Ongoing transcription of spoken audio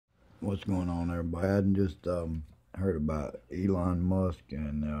What's going on, everybody? I just heard about Elon Musk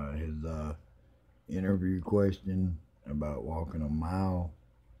and his interview question about walking a mile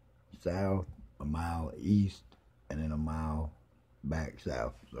south, a mile east, and then a mile back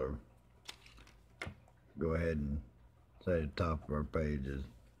south. So go ahead and say the top of our page is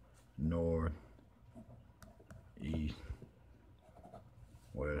north, east,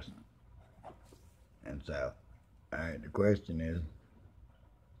 west, and south. Alright, the question is,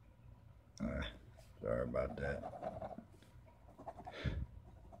 sorry about that.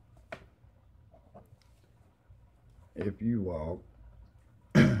 If you walk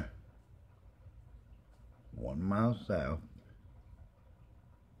 1 mile south,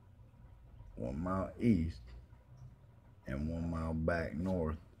 1 mile east, and 1 mile back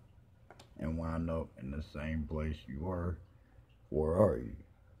north, and wind up in the same place you were, where are you?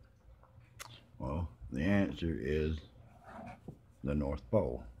 Well, the answer is the North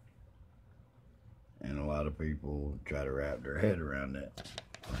Pole. And a lot of people try to wrap their head around that.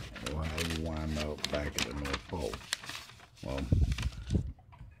 Well, how do you wind up back at the North Pole? Well,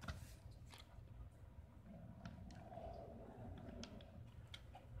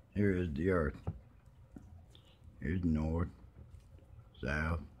 here is the Earth. Here's north,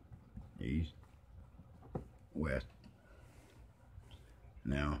 south, east, west.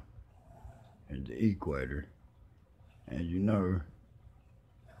 Now, here's the equator. As you know,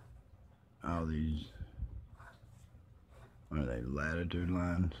 all these, what are they, latitude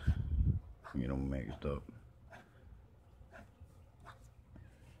lines? You know, mixed up.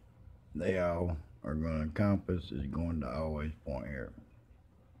 They all are going to, compass is going to always point here.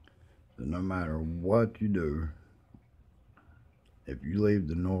 So no matter what you do, if you leave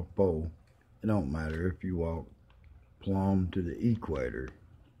the North Pole, it don't matter if you walk plumb to the equator.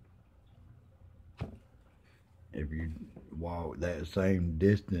 If you walk that same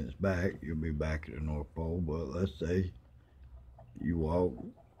distance back, you'll be back at the North Pole. But let's say you walk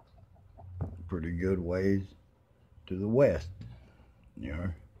pretty good ways to the west, you know.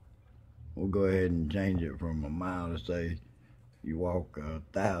 We'll go ahead and change it from a mile to say you walk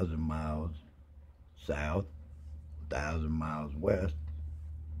 1,000 miles south, 1,000 miles west.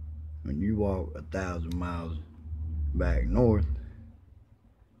 When you walk 1,000 miles back north,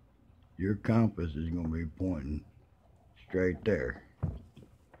 your compass is going to be pointing straight there.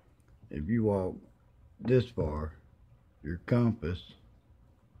 If you walk this far, your compass,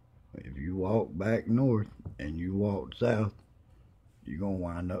 if you walk back north and you walk south, you're going to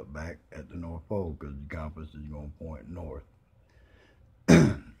wind up back at the North Pole because the compass is going to point north.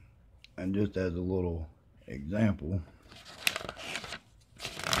 And just as a little example,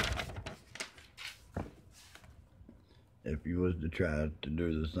 if you was to try to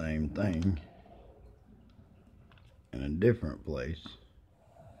do the same thing in a different place,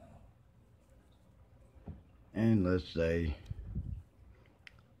 and let's say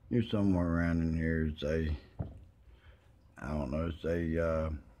you're somewhere around in here, say, I don't know, say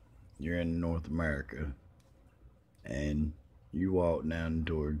you're in North America, and you walk down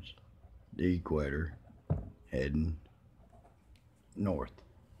towards the equator, heading north,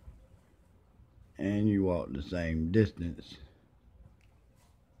 and you walk the same distance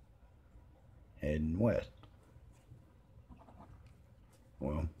heading west.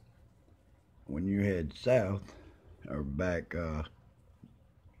 Well, when you head south, or back,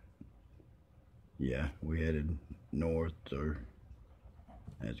 yeah, we headed north, so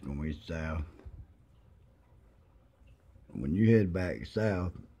that's going to be south. When you head back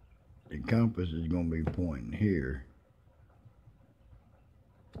south, the compass is going to be pointing here,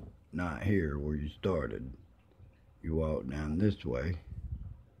 not here where you started. You walk down this way,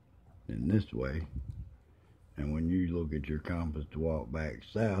 then this way, and when you look at your compass to walk back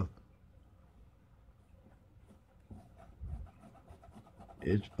south,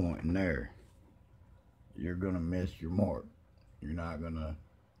 it's pointing there. You're going to miss your mark. You're not going to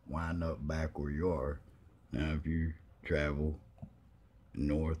wind up back where you are. Now, if you travel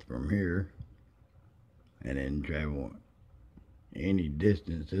north from here and then travel any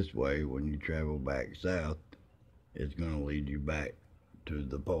distance this way, when you travel back south, it's going to lead you back to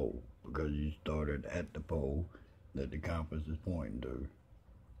the pole because you started at the pole that the compass is pointing to.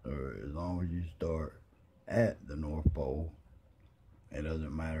 So as long as you start at the North Pole, it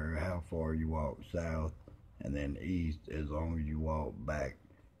doesn't matter how far you walk south and then east, as long as you walk back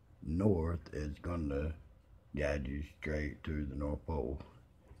north, it's going to guide you straight to the North Pole.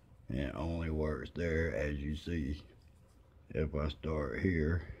 And it only works there, as you see. If I start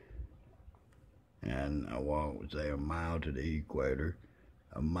here and I walk, say, a mile to the equator,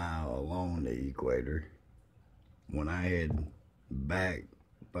 a mile along the equator, when I head back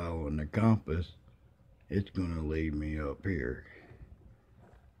following the compass, it's going to lead me up here,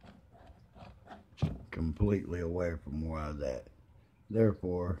 completely away from where I was at.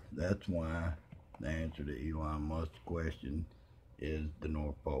 Therefore, that's why the answer to Elon Musk's question is the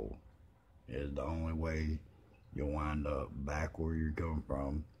North Pole. Is the only way you'll wind up back where you come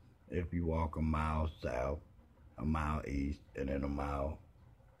from if you walk a mile south, a mile east, and then a mile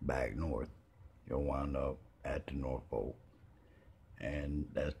back north. You'll wind up at the North Pole. And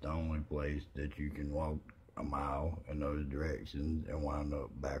that's the only place that you can walk a mile in those directions and wind up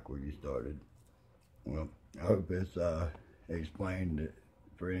back where you started. Well, I hope it's explained it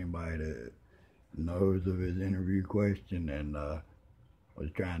for anybody that knows of his interview question and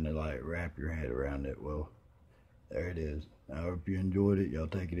was trying to like wrap your head around it. Well, there it is. I hope you enjoyed it. Y'all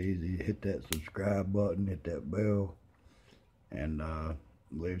take it easy. Hit that subscribe button, hit that bell, and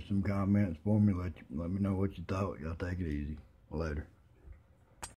leave some comments for me. Let me know what you thought. Y'all take it easy. Later.